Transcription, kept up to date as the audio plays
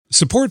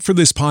Support for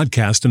this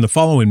podcast and the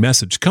following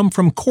message come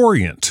from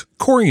Corient.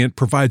 Corient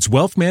provides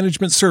wealth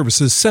management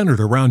services centered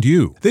around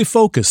you. They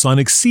focus on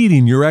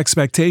exceeding your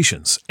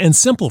expectations and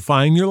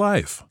simplifying your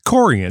life.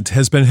 Corient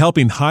has been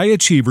helping high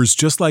achievers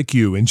just like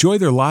you enjoy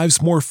their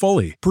lives more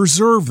fully,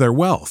 preserve their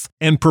wealth,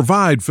 and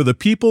provide for the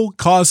people,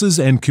 causes,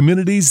 and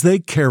communities they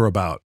care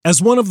about. As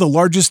one of the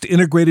largest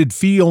integrated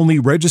fee-only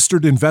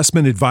registered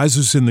investment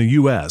advisors in the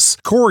U.S.,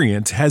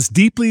 Corient has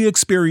deeply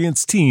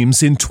experienced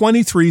teams in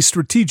 23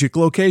 strategic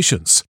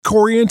locations.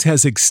 Corient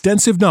has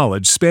extensive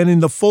knowledge spanning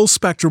the full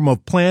spectrum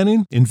of planning,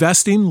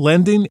 investing,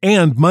 lending,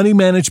 and money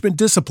management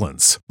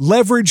disciplines.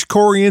 Leverage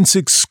Corient's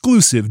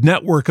exclusive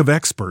network of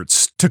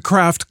experts to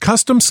craft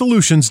custom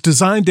solutions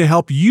designed to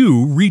help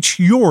you reach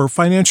your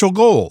financial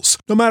goals,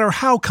 no matter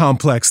how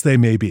complex they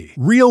may be.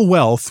 Real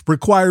wealth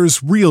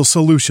requires real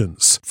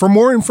solutions. For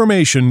more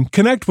information,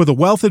 connect with a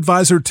wealth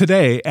advisor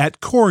today at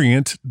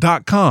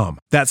Corient.com.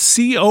 That's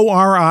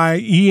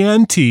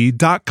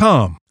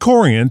Corient.com.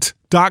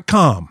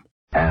 Corient.com.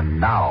 And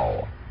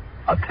now,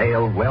 a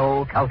tale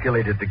well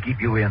calculated to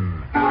keep you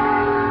in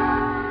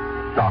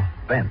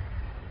suspense.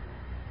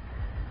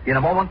 In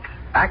a moment,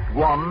 Act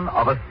One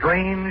of A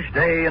Strange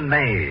Day in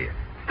May,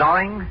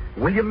 starring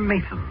William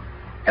Mason,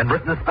 and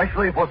written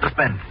especially for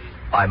suspense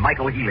by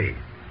Michael Healy.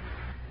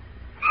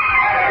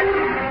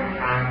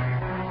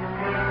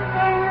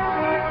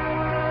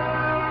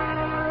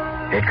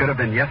 It could have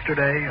been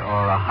yesterday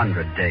or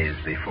 100 days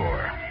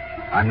before.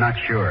 I'm not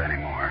sure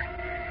anymore.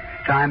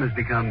 Time has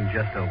become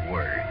just a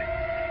word.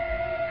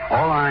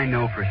 All I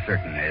know for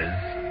certain is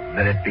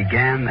that it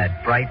began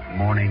that bright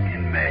morning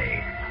in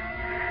May.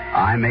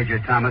 I, Major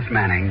Thomas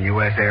Manning,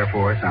 U.S. Air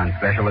Force on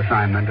special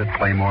assignment at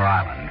Claymore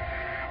Island,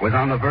 was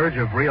on the verge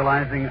of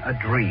realizing a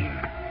dream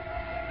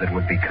that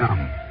would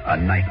become a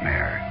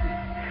nightmare.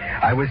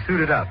 I was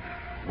suited up,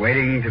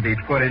 waiting to be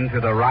put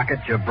into the rocket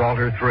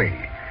Gibraltar 3,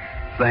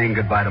 saying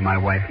goodbye to my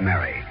wife,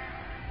 Mary.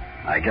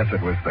 I guess it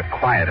was the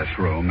quietest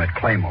room at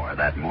Claymore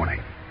that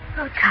morning.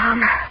 Oh,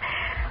 Tom,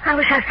 I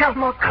wish I felt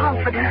more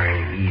confident. Oh,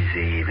 Mary,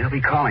 easy. They'll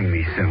be calling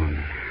me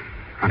soon.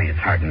 Honey, it's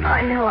hard enough.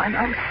 I know.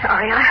 I'm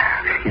sorry.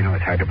 You know,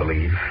 it's hard to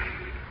believe.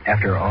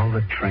 After all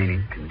the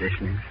training,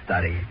 conditioning,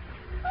 study.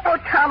 Oh,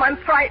 Tom, I'm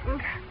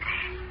frightened.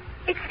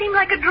 It seemed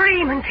like a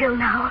dream until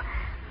now.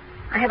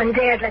 I haven't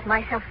dared let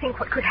myself think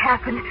what could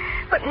happen.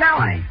 But now...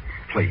 Honey,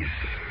 please,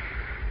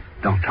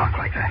 don't talk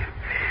like that.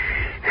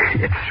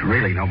 It's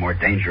really no more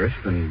dangerous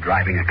than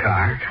driving a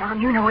car. Tom,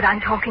 you know what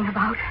I'm talking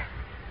about.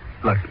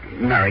 Look,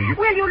 Mary, you...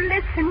 Will you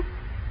listen?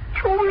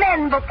 2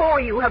 men before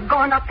you have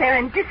gone up there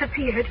and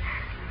disappeared.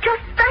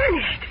 Just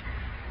vanished.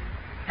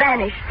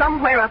 Vanished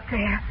somewhere up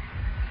there.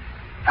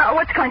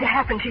 What's going to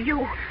happen to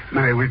you?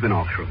 Mary, we've been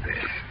all through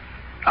this.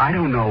 I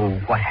don't know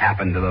what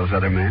happened to those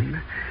other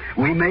men.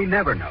 We may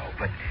never know,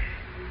 but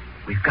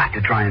we've got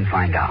to try and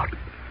find out.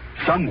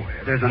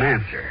 Somewhere there's an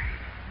answer.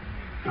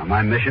 Now,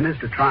 my mission is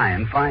to try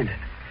and find it.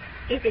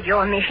 Is it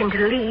your mission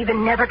to leave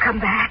and never come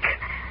back?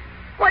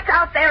 What's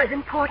out there as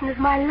important as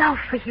my love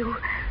for you,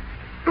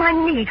 my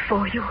need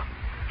for you?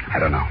 I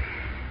don't know.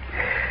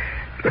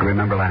 But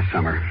remember last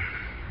summer,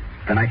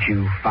 the night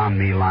you found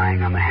me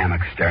lying on the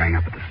hammock staring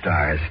up at the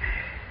stars?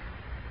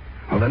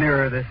 Well, the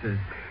nearer this has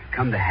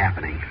come to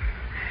happening,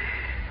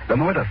 the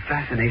more the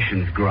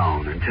fascination's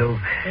grown until...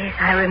 Yes,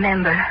 I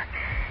remember.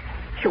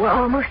 You were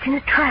almost in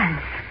a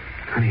trance.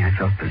 Honey, I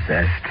felt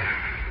possessed.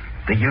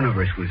 The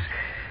universe was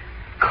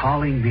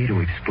calling me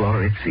to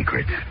explore its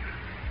secrets.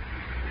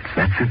 It's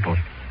that simple.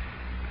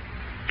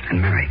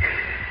 And Mary,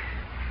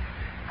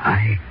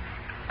 I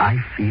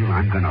feel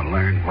I'm going to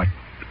learn what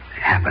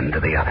happened to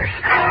the others.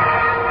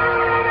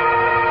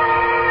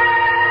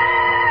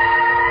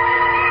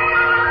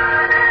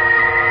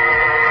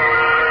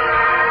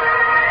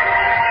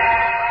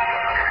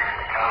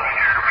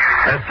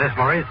 This is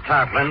Maurice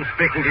Tarplin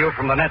speaking to you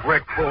from the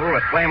network pool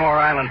at Claymore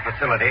Island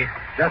facility,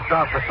 just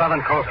off the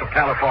southern coast of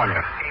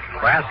California,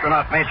 where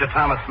astronaut Major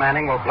Thomas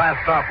Manning will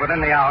blast off within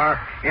the hour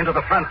into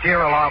the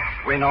frontier aloft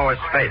we know as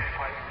space.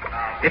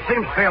 It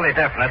seems fairly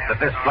definite that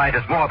this flight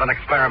is more than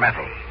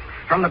experimental.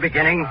 From the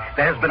beginning,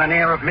 there has been an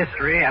air of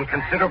mystery and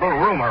considerable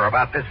rumor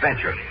about this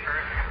venture.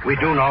 We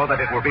do know that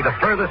it will be the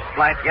furthest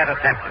flight yet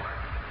attempted.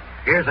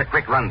 Here's a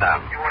quick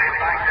rundown.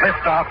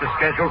 Liftoff is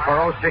scheduled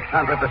for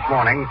 0600 this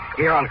morning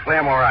here on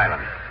Claymore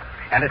Island.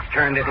 And it's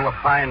turned into a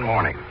fine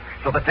morning,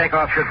 so the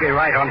takeoff should be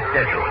right on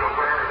schedule.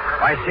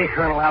 I see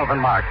Colonel Alvin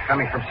Marks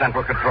coming from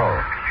Central Control.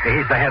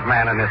 He's the head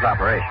man in this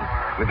operation.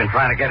 We've been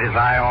trying to get his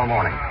eye all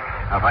morning.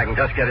 Now, if I can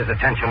just get his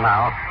attention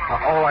now.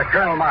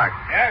 Colonel Marks.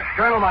 Yes?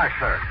 Colonel Marks,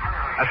 sir.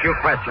 A few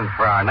questions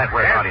for our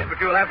network audience.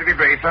 But you'll have to be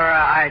brief. Sir,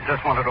 I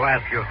just wanted to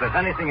ask you if there's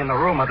anything in the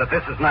rumor that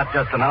this is not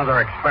just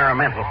another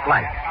experimental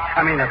flight.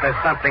 I mean, that there's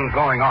something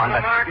going on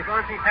that... Mark,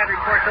 Dorsey's had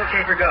reports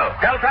okay for go.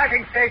 Tell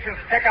tracking stations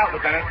to check out,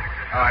 Lieutenant.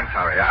 Oh, I'm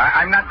sorry.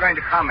 I'm not going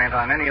to comment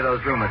on any of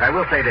those rumors. I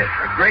will say this.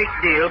 A great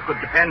deal could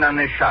depend on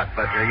this shot,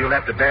 but you'll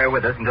have to bear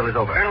with us until it's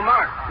over. Colonel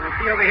Mark, we'll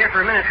see you over here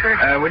for a minute, sir.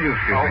 Will you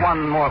excuse me?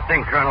 One more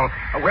thing, Colonel.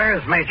 Where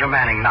is Major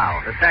Manning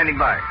now? Standing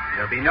by.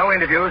 There'll be no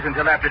interviews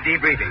until after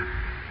debriefing.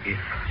 He's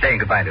saying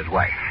goodbye to his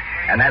wife.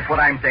 And that's what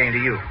I'm saying to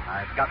you.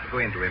 I've got to go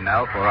into him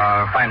now for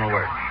our final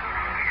word.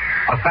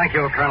 Oh, thank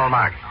you, Colonel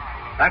Marks.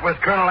 That was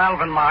Colonel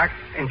Alvin Marks,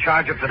 in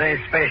charge of today's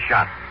space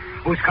shot,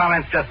 whose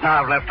comments just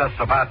now have left us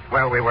about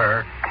where we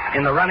were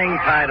in the running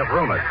tide of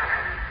rumors.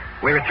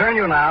 We return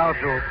you now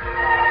to...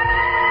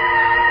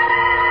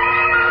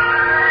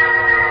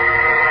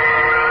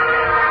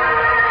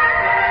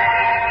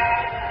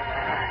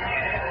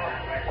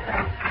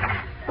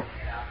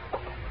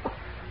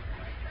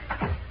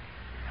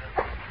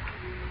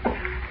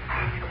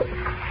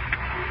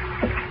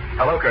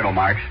 Hello, Colonel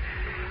Marks.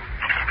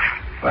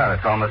 Well,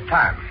 it's almost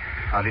time.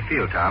 How do you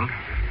feel, Tom?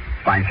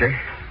 Fine, sir.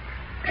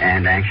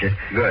 And anxious.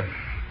 Good.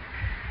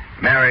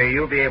 Mary,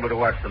 you'll be able to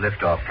watch the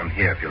liftoff from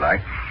here if you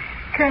like.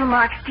 Colonel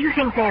Marks, do you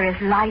think there is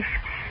life,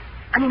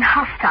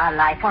 hostile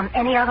life on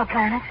any other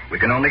planet? We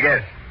can only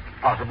guess.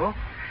 Possible.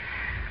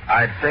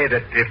 I'd say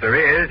that if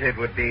there is, it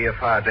would be a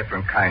far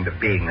different kind of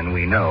being than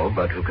we know,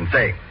 but who can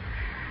say?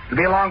 It'll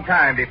be a long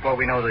time before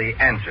we know the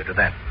answer to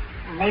that.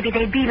 Maybe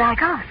they'd be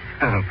like us.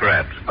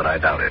 Perhaps, but I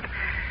doubt it.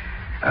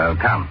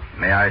 Tom,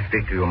 may I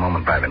speak to you a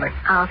moment privately?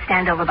 I'll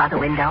stand over by the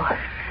window.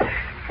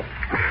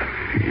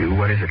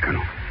 What is it,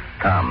 Colonel?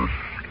 Tom,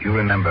 you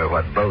remember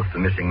what both the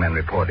missing men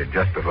reported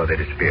just before they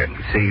disappeared?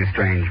 Seeing a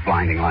strange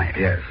blinding light.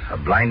 Yes, a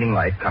blinding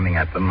light coming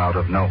at them out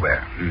of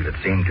nowhere that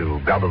seemed to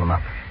gobble them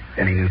up.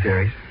 Any new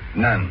theories?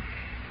 None.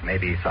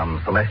 Maybe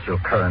some celestial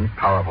current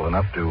powerful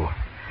enough to...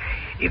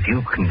 If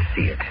you can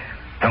see it,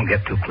 don't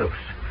get too close.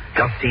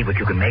 Just see what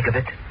you can make of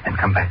it and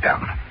come back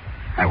down.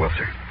 I will,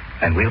 sir.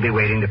 And we'll be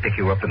waiting to pick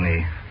you up in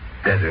the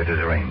desert as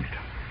arranged.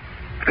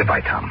 Goodbye,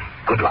 Tom.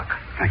 Good luck.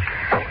 Thank you.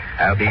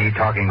 I'll be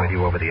talking with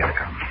you over the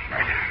intercom.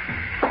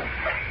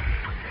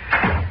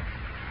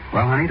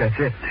 Well, honey, that's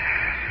it.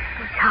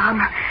 Oh,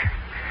 Tom,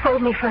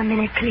 hold me for a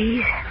minute,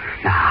 please.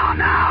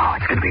 Now,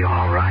 it's going to be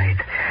all right.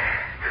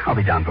 I'll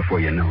be down before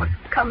you know it.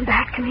 Come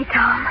back to me,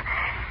 Tom.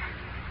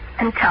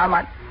 And,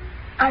 Tom,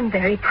 I'm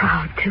very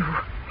proud, too.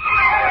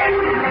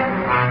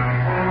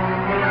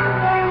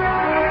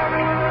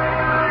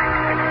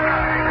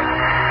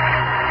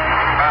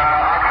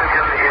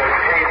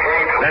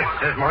 This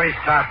is Maurice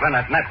Tarplin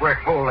at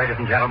Network Pool, ladies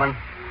and gentlemen.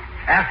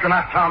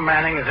 Astronaut Tom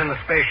Manning is in the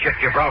spaceship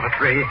Gibraltar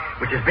 3,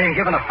 which is being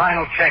given a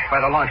final check by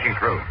the launching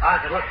crew.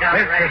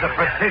 This is a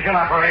precision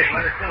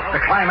operation,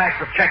 the climax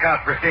of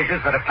checkout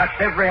procedures that have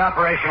touched every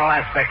operational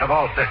aspect of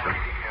all systems.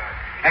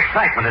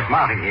 Excitement is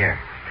mounting here.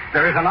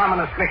 There is an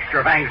ominous mixture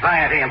of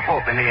anxiety and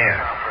hope in the air.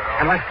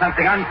 Unless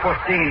something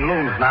unforeseen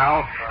looms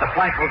now, the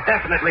flight will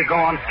definitely go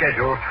on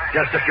schedule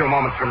just a few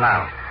moments from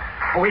now.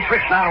 We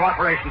switch now to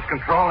operations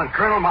control, and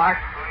Colonel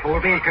Marks, who will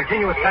be in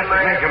continuous touch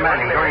with Major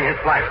Manning during his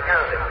flight.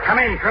 Come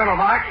in, Colonel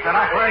Marks, at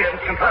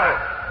operations control.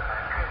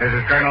 This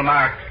is Colonel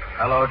Marks.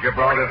 Hello,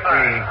 Gibraltar 3.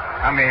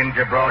 Come in,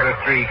 Gibraltar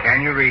 3.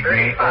 Can you read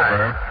me?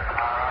 Over.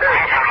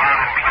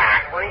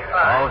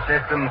 All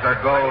systems are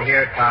go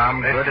here, Tom.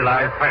 Good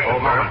luck.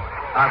 Over.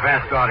 Our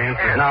vast audience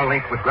is now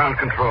linked with ground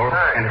control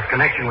and its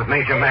connection with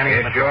Major Manning.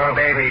 It's your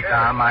baby,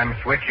 Tom. I'm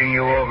switching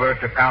you over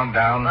to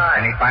countdown.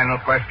 Any final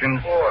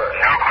questions? 4.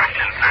 No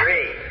questions, sir.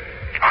 3.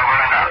 Over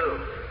and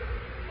out.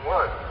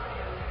 1.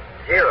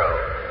 0.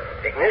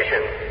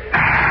 Ignition.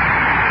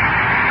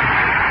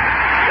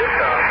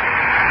 Liftoff.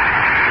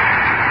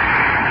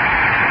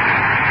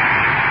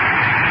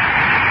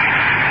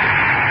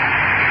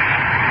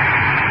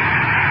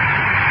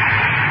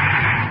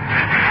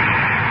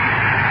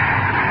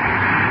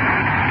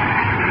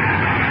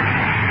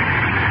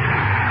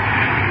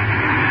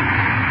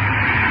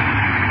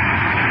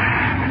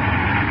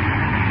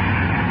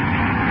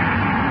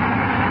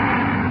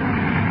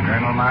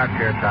 Colonel Mark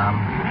here, Tom.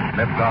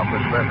 Liftoff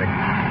was perfect.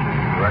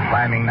 You are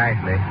climbing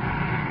nicely.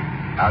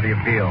 How do you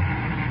feel?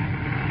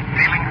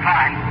 Feeling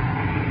fine.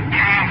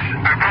 Keys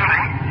are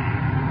building.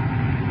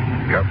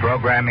 You're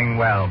programming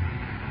well.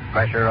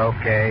 Pressure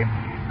okay.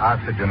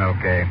 Oxygen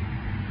okay.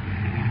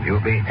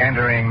 You'll be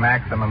entering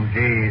maximum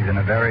G's in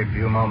a very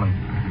few moments.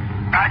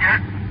 Roger.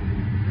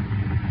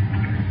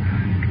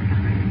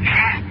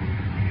 She's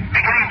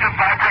beginning to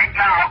vibrate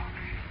now.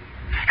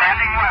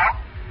 Standing well.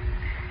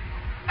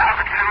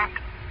 Altitude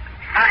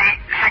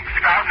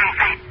 36,000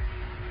 feet.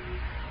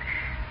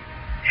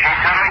 She's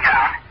settling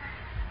down.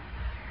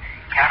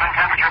 Cabin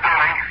temperature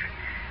building.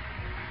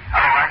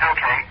 Otherwise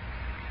okay.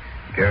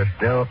 You're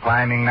still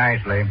climbing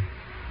nicely.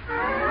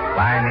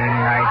 Climbing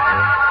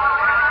nicely.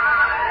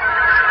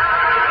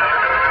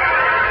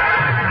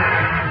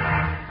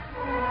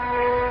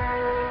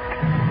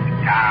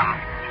 Tom.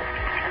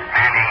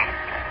 Manning.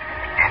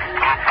 It's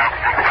 2 past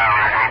 6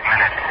 hours, 8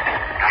 minutes.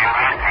 Do you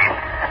read me?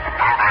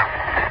 Over.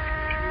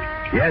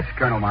 Yes,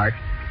 Colonel Marks.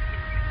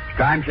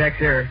 Time check's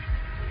here.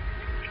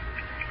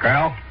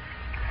 Colonel?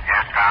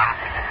 Yes, Tom.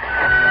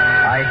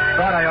 I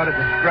thought I ought to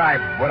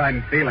describe what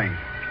I'm feeling.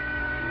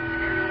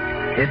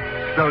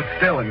 It's so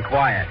still and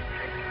quiet.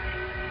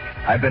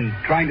 I've been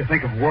trying to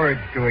think of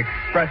words to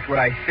express what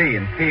I see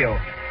and feel.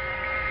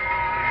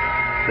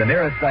 The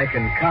nearest I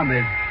can come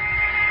is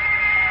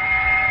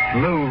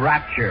blue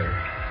rapture.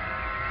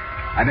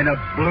 I'm in a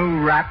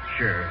blue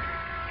rapture.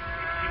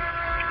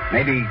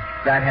 Maybe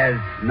that has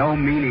no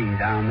meaning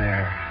down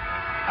there.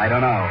 I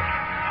don't know.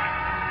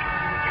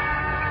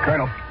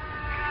 Colonel,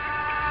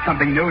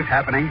 something new is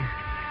happening.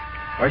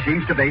 Or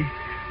seems to be.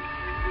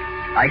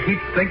 I keep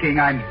thinking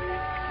I'm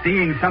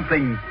seeing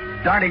something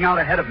darting out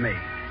ahead of me.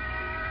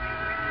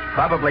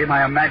 Probably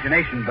my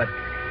imagination, but...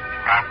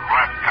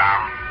 What,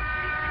 Tom?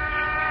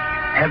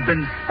 Have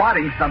been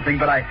spotting something,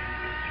 but I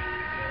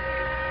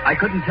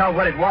couldn't tell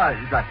what it was.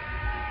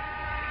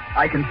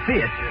 I can see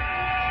it.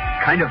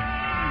 Kind of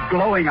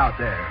glowing out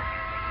there.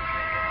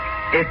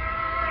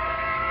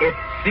 It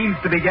seems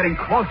to be getting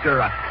closer.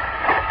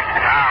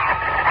 Tom,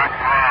 what's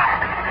wrong?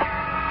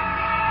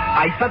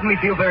 I suddenly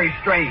feel very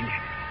strange.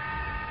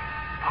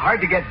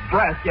 Hard to get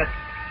breath, yet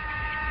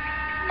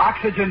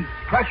oxygen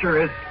pressure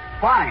is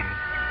fine.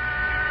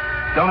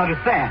 Don't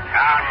understand.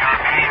 Tom, you're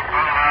being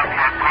pulled off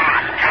your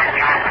course. Check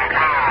your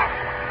control.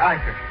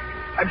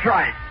 I'm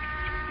trying.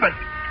 But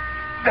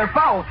they're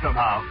fouled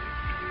somehow.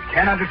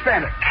 Can't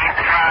understand it. Keep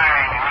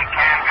trying. We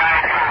can't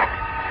guide you.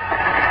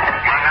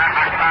 You're not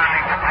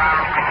responding to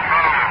ground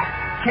control.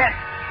 Can't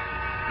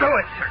do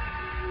it, sir.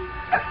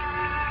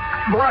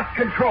 Lost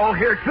control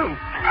here, too.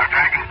 Our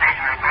tracking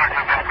station reports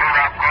have been pulled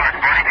off course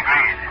 40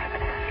 degrees.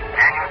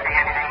 Can you see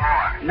anything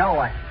more? No,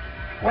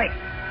 Wait.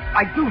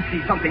 I do see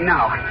something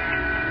now.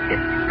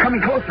 It's coming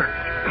closer.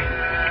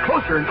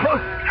 Closer and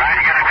closer. Try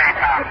to get away,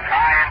 Tom.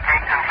 Try and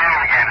take control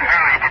again.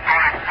 Hurry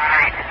before it's too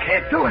late.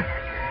 Can't do it.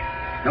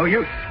 No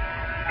use.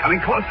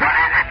 Coming closer.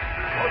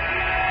 What is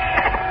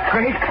it?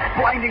 Great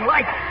blinding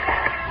light.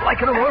 Like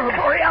an aurora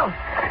borealis.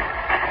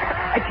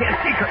 I can't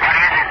see her. What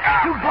is it,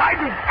 Tom? Too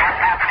blinded. What's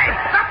happening?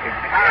 Stop it.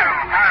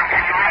 Tom,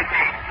 can you read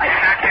me? I'm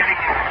not kidding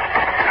you.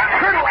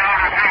 Colonel. Give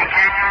order,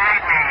 can you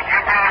read me?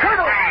 Give order,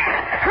 Colonel. please.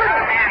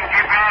 Colonel. Come in,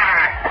 give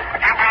order.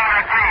 Give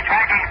order, please.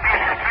 Tracking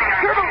station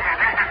 3. Colonel.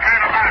 This is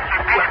Colonel Marks.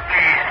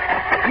 Repeat,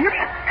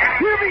 please.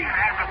 Hear me.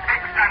 Has a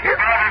fix on your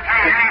daughter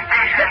 3. Any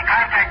station in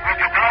contact with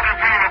your daughter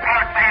 3.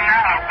 Report me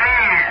now,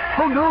 please.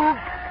 Oh, no.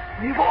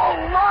 You've all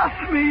lost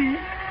me.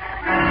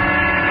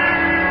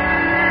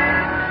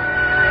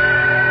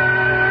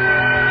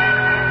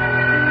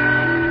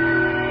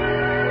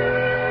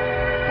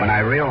 When I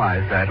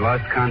realized I'd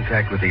lost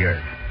contact with the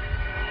Earth,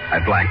 I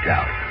blanked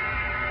out.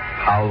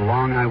 How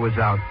long I was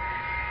out,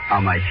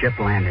 how my ship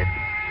landed,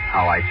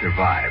 how I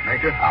survived,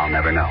 Major, I'll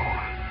never know.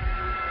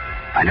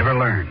 I never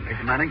learned.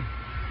 Major Manning?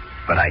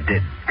 But I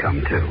did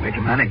come to.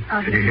 Major Manning,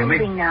 I'll can be you hear me?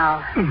 moving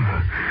now. Oh,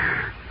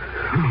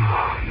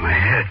 my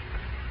head.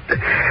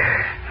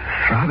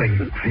 Throbbing.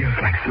 It feels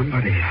like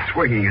somebody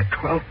swinging a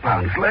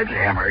 12-pound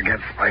sledgehammer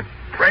against my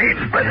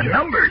brain by the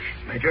numbers.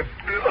 Major?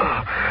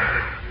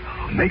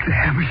 Make the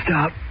hammer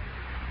stop.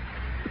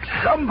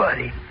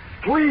 Somebody,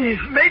 please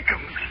make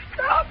him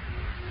stop.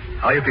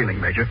 How are you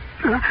feeling, Major?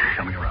 Huh?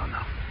 Coming around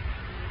now.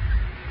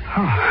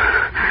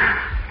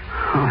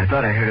 Oh, I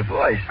thought I heard a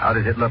voice. How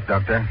does it look,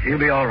 Doctor? You'll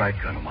be all right,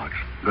 Colonel Marks.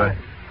 Good.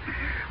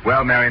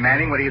 Well, Mary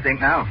Manning, what do you think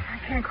now? I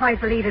can't quite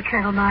believe it,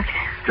 Colonel Marks.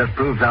 Just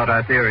proves out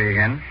our theory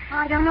again.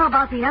 I don't know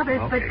about the others,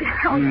 Okay.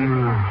 but... Oh,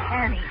 yes,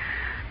 Annie.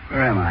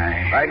 Where am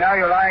I? Right now,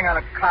 you're lying on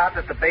a cot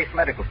at the base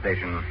medical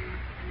station.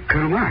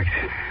 Colonel Marks.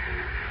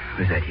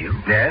 Was that you?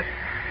 Yes?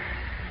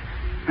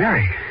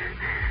 Mary.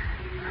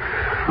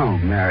 Oh,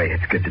 Mary,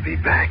 it's good to be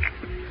back.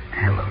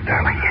 Hello,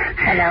 darling.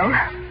 Hello.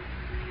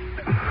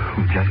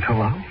 Oh, just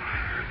hello?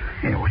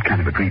 Yeah, what kind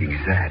of a greeting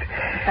is that?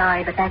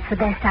 Sorry, but that's the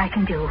best I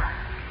can do.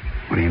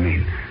 What do you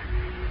mean?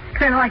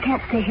 Colonel, I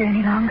can't stay here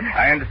any longer.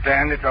 I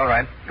understand. It's all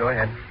right. Go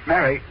ahead.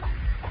 Mary.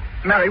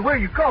 Mary, where are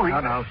you going?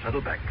 Now,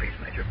 settle back, please,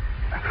 Major.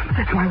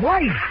 That's my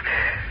wife.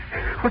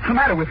 What's the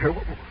matter with her?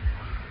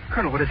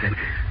 Colonel, what is it?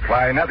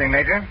 Why, nothing,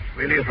 Major.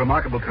 Really is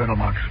remarkable, Colonel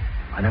Marks.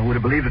 I never would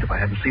have believed it if I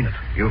hadn't seen it.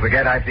 You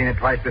forget I've seen it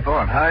twice before.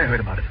 I heard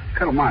about it.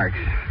 Colonel Marks,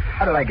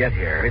 how did I get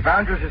here? We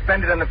found you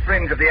suspended on the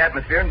fringe of the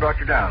atmosphere and brought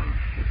you down.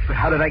 But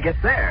how did I get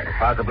there?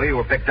 Possibly you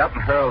were picked up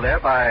and hurled there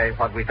by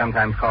what we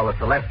sometimes call a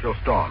celestial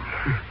storm.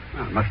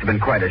 Well, it must have been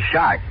quite a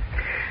shock.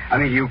 I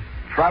mean, you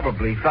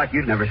probably thought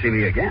you'd never see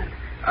me again.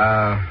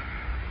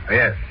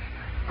 Yes,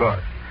 of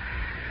course.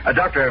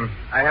 Doctor,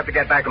 I have to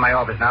get back to my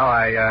office now.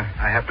 I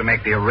have to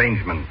make the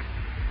arrangements.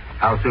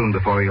 How soon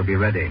before you'll be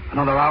ready?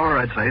 Another hour,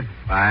 I'd say.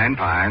 Fine.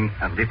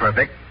 That'll be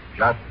perfect.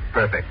 Just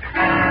perfect.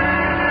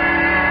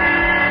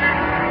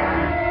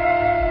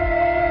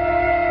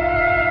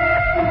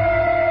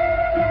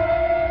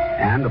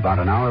 And about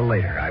an hour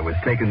later, I was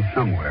taken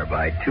somewhere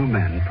by two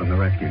men from the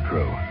rescue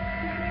crew.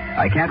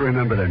 I can't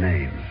remember their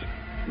names,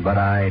 but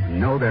I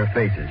know their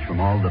faces from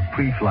all the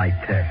pre-flight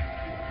tests.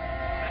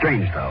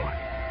 Strange, though.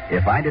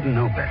 If I didn't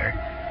know better,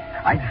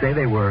 I'd say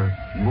they were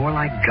more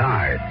like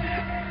guards.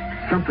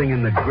 Something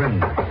in the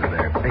grimness of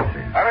their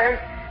faces. Come in.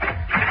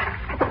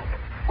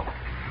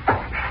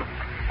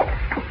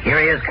 Here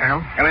he is,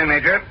 Colonel. Come in,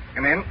 Major.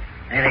 Come in.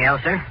 Anything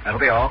else, sir? That'll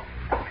be all.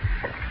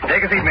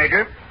 Take a seat,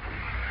 Major.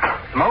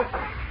 Smoke?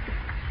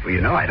 Well,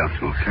 you know I don't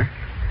smoke, sir.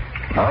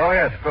 Oh,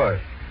 yes, of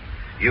course.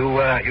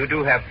 You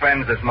do have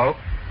friends that smoke,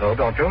 though,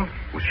 don't you?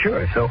 Well,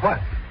 sure. So what?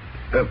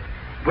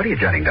 What are you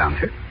jotting down,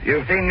 sir?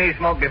 You've seen me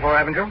smoke before,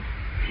 haven't you?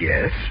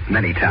 Yes,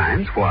 many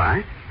times.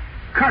 Why?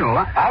 Colonel,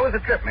 How was the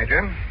trip,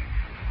 Major?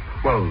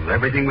 well,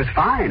 everything was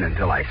fine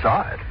until I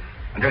saw it.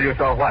 Until you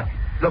saw what?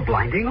 The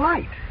blinding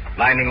light.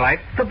 Blinding light?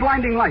 The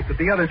blinding light that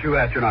the other two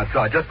astronauts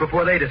saw just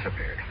before they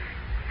disappeared.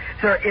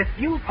 Sir, if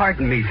you'll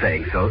pardon me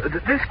saying so,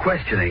 this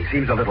questioning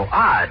seems a little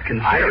odd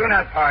considering... I do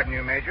not pardon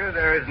you, Major.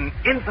 There is an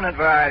infinite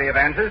variety of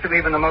answers to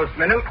even the most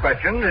minute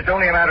questions. It's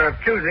only a matter of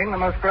choosing the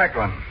most correct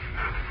one.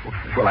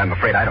 Well, I'm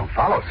afraid I don't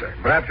follow, sir.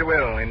 Perhaps you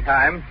will, in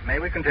time. May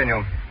we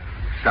continue?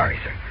 Sorry,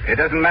 sir. It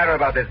doesn't matter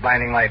about this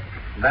blinding light.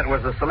 That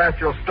was the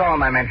celestial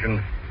storm I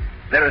mentioned.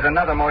 There is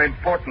another more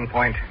important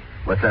point.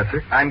 What's that,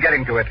 sir? I'm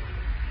getting to it.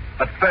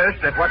 But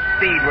first, at what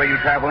speed were you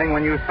traveling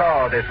when you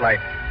saw this light?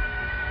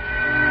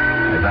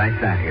 As I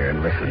sat here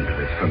and listened to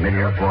this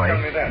familiar voice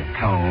and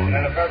tone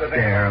and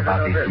stare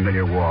about these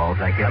familiar walls,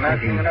 I kept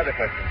thinking,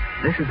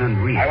 this is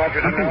unreal.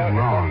 Something's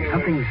wrong.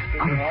 Something's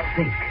out of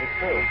sync.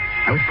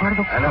 I was part of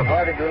a puzzle.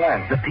 Where did you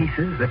land? The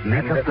pieces that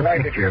make up the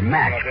picture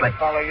match, but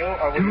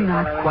do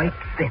not quite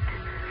fit.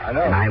 And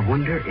I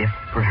wonder if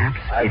perhaps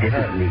it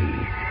isn't me.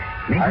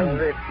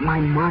 Maybe my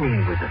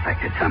mind was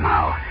affected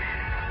somehow.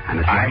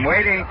 I'm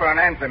waiting for an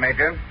answer,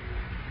 Major.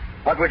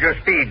 What was your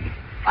speed?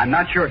 I'm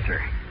not sure,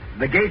 sir.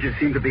 The gauges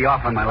seem to be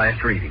off on my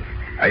last reading.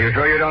 Are you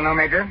sure you don't know,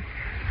 Major?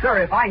 Sir,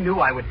 if I knew,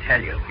 I would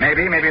tell you.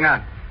 Maybe, maybe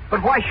not.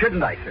 But why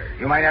shouldn't I, sir?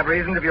 You might have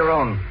reasons of your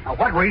own. Now,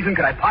 what reason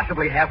could I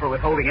possibly have for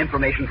withholding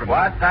information from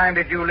What you? time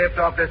did you lift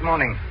off this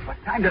morning? What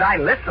time did I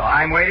lift off?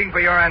 I'm waiting for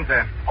your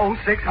answer.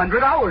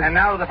 600 hours. And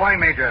now to the point,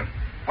 Major.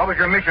 What was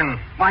your mission?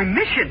 My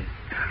mission?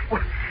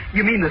 What,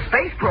 you mean the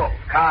space probe?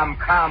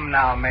 Come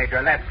now,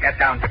 Major. Let's get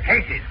down to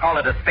cases. Call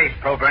it a space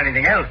probe or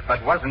anything else,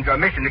 but wasn't your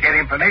mission to get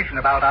information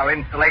about our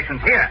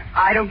installations here?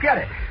 I don't get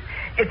it.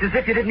 It's as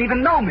if you didn't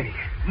even know me.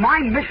 My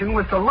mission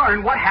was to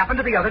learn what happened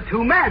to the other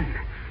two men.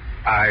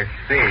 I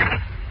see.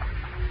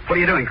 What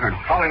are you doing, Colonel?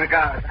 Calling the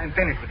guards. I'm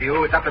finished with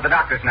you. It's up to the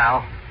doctors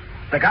now.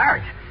 The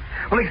guards?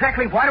 Well,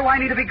 exactly why do I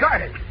need to be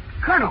guarded?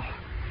 Colonel,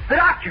 the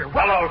doctor.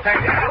 Hello, thank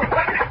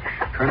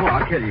you. Colonel,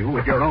 I'll kill you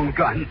with your own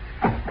gun.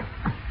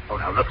 Oh,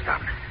 now look,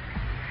 son.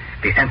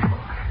 Be sensible.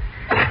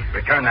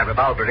 Return that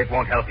revolver. It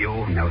won't help you.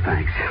 No,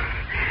 thanks.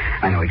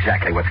 I know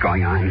exactly what's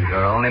going on.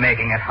 You're only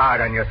making it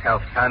hard on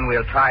yourself, son.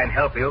 We'll try and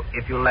help you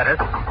if you'll let us.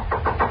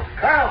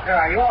 Colonel, sir,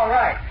 are you all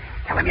right?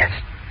 Tell him yes.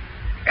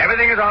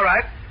 Everything is all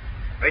right.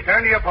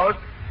 Return to your post.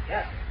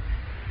 Yes.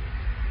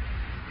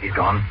 He's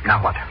gone.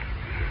 Now what?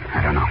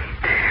 I don't know.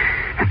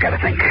 I've got to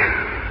think.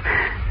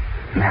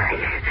 Mary,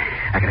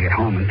 I gotta get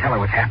home and tell her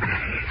what's happened.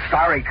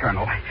 Sorry,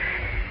 Colonel,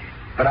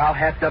 but I'll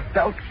have to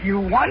belt you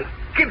one.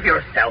 Give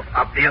yourself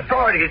up. The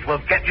authorities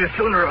will get you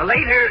sooner or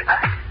later.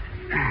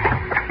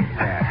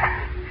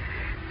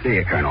 See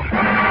you, Colonel.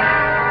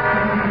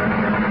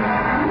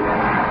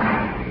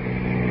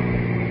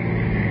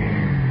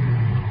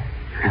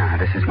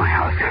 This is my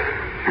house.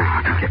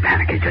 Now, don't get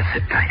panicky. Just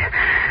sit tight.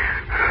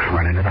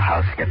 Run into the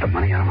house, get the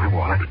money out of my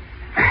wallet.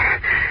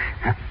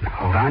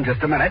 Hold on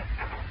just a minute.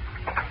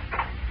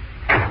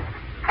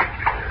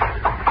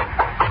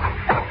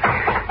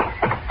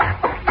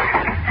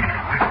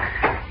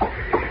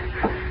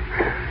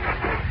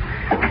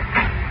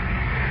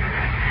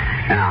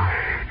 Now,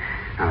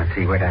 let's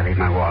see, where did I leave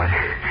my wallet?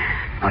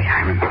 Oh, yeah, I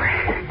remember.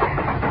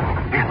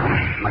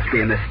 Yeah, must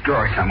be in this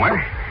drawer somewhere.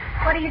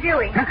 What are you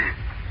doing?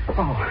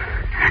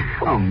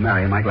 Oh,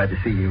 Mary, am I glad to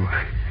see you.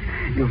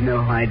 You've no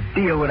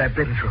idea what I've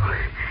been through.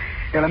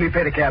 Here, let me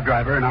pay the cab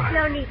driver and I'll...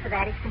 No need for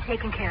that. It's been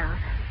taken care of.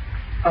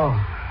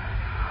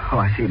 Oh,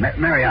 I see.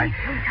 Mary,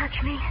 Don't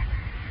touch me.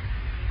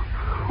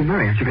 Oh,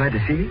 Mary, aren't you glad to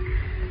see me?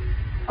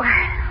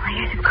 Why,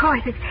 yes, of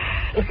course.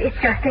 It's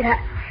just that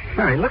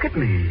Mary, look at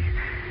me.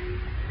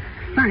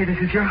 Mary, this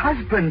is your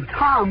husband,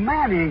 Tom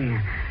Manning.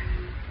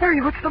 Mary,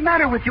 what's the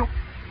matter with you?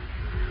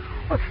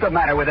 What's the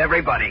matter with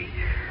everybody?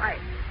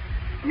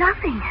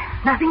 Nothing.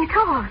 Nothing at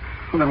all.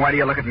 Well, then why do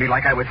you look at me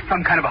like I was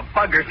some kind of a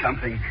bug or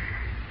something?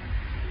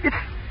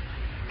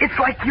 It's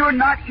like you're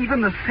not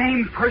even the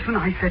same person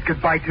I said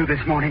goodbye to this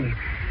morning.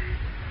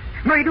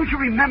 Mary, don't you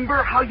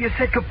remember how you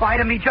said goodbye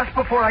to me just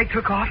before I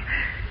took off?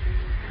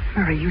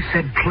 Mary, you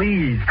said,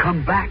 please,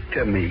 come back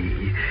to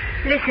me.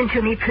 Listen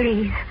to me,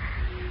 please.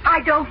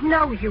 I don't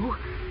know you.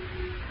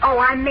 Oh,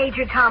 I'm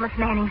Major Thomas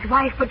Manning's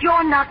wife, but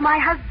you're not my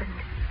husband.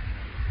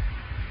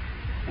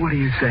 What are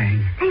you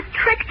saying? They've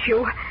tricked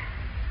you.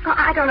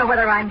 I don't know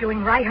whether I'm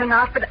doing right or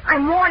not, but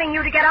I'm warning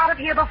you to get out of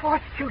here before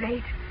it's too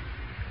late.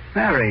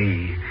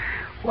 Mary,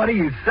 what are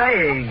you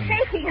saying?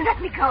 Shaking and let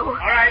me go. All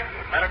right,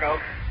 let her go.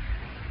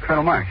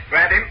 Colonel Marks.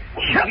 Grab him.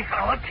 Easy,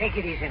 fellow. Take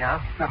it easy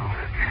now.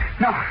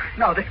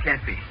 No, this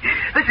can't be.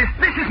 This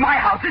is my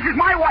house. This is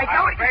my wife.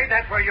 I'm afraid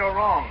that's where you're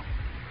wrong.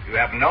 You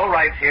have no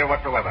rights here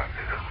whatsoever.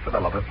 For the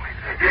love of...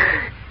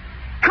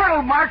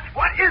 Colonel Marks,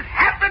 what is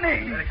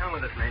happening? You better come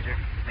with us, Major.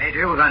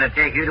 Major, we're going to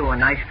take you to a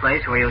nice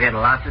place where you'll get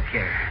lots of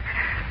care.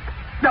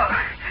 No,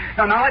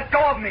 let go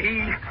of me.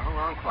 Come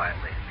along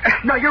quietly.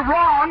 No, you're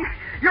wrong.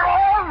 You're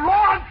all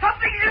wrong.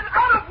 Something is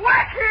out of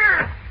whack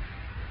here.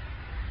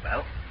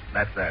 Well,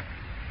 that's that.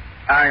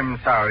 I'm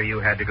sorry you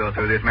had to go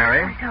through this, Mary.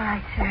 It's all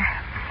right, sir.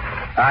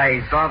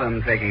 I saw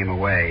them taking him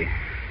away.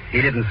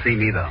 He didn't see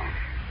me, though.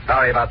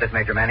 Sorry about this,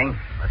 Major Manning,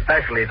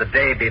 especially the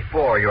day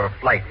before your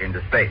flight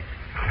into space.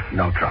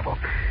 No trouble.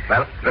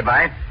 Well,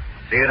 goodbye.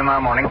 See you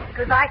tomorrow morning.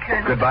 Goodbye,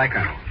 Colonel. Goodbye,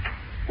 Colonel.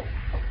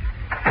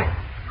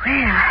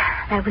 Well,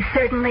 that was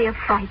certainly a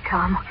fright,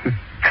 Tom.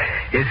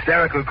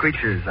 Hysterical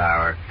creatures,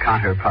 our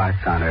counterparts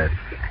on Earth.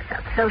 I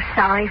felt so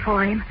sorry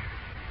for him.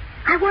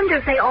 I wonder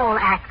if they all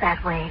act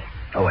that way.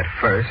 Oh, at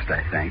first,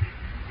 I think.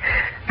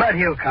 But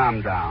he'll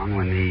calm down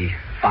when he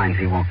finds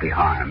he won't be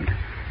harmed.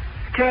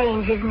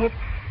 Strange, isn't it?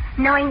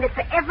 Knowing that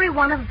for every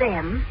one of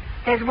them,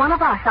 there's one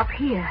of us up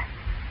here.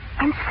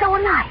 And so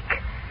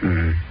alike.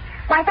 Hmm.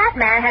 Why, that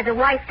man has a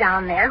wife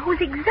down there who's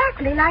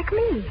exactly like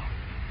me.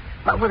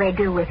 What will they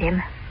do with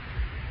him?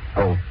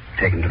 Oh,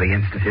 take him to the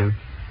Institute.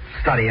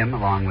 Study him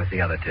along with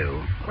the other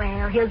two.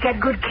 Well, he'll get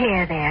good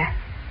care there.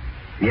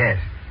 Yes.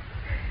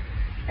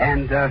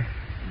 And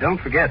don't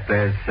forget,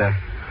 there's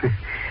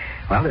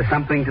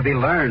something to be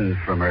learned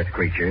from Earth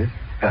creatures.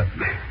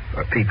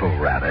 Or people,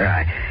 rather.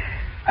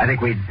 I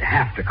think we'd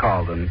have to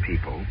call them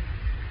people.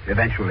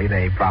 Eventually,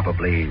 they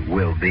probably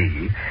will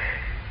be.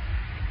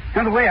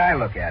 Now, the way I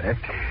look at it,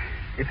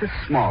 it's a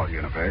small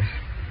universe.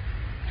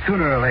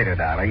 Sooner or later,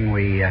 darling,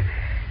 we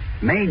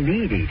may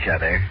need each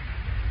other.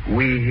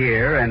 We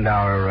here and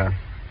our,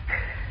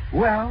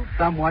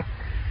 somewhat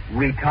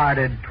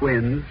retarded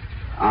twins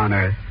on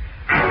Earth.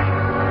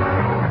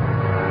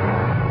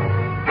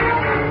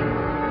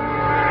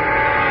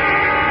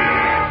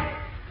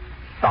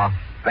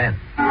 Suspense.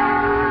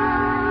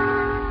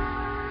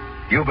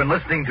 You've been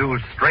listening to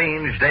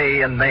Strange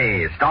Day in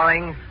May,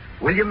 starring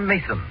William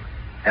Mason,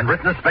 and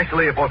written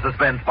especially for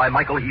Suspense by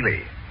Michael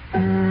Healy.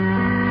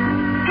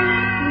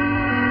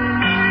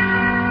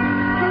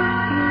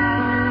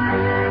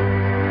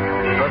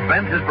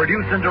 Suspense is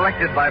produced and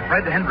directed by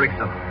Fred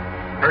Hendrickson.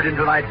 Heard in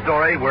tonight's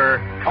story were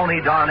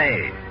Tony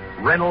Darnay,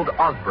 Reynold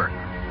Osborne,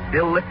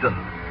 Bill Lipton,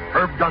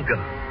 Herb Duncan,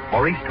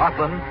 Maurice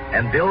Totlin,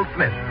 and Bill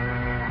Smith.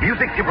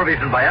 Music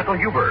supervision by Ethel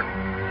Huber.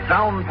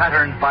 Sound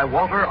patterns by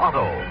Walter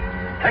Otto.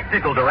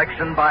 Technical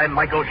direction by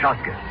Michael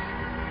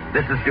Shoskis.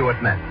 This is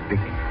Stuart Metz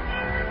speaking.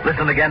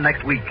 Listen again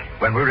next week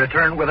when we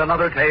return with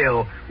another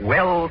tale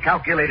well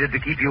calculated to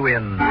keep you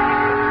in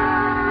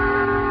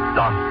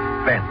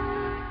suspense.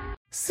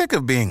 Sick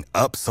of being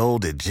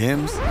upsold at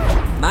gyms?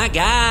 My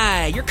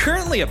guy, you're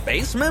currently a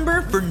base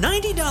member. For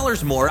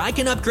 $90 more, I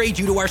can upgrade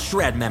you to our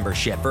Shred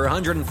membership. For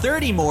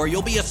 $130 more,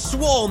 you'll be a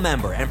Swole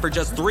member. And for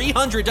just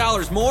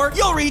 $300 more,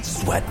 you'll reach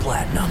Sweat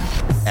Platinum.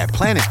 At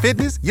Planet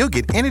Fitness, you'll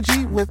get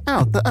energy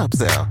without the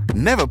upsell.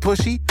 Never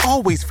pushy,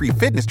 always free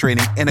fitness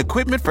training and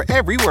equipment for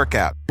every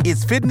workout.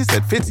 It's fitness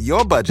that fits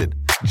your budget.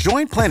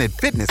 Join Planet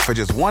Fitness for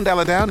just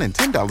 $1 down and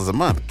 $10 a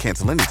month.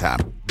 Cancel anytime.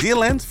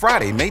 Deal ends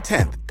Friday, May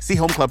 10th. See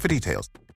Home Club for details.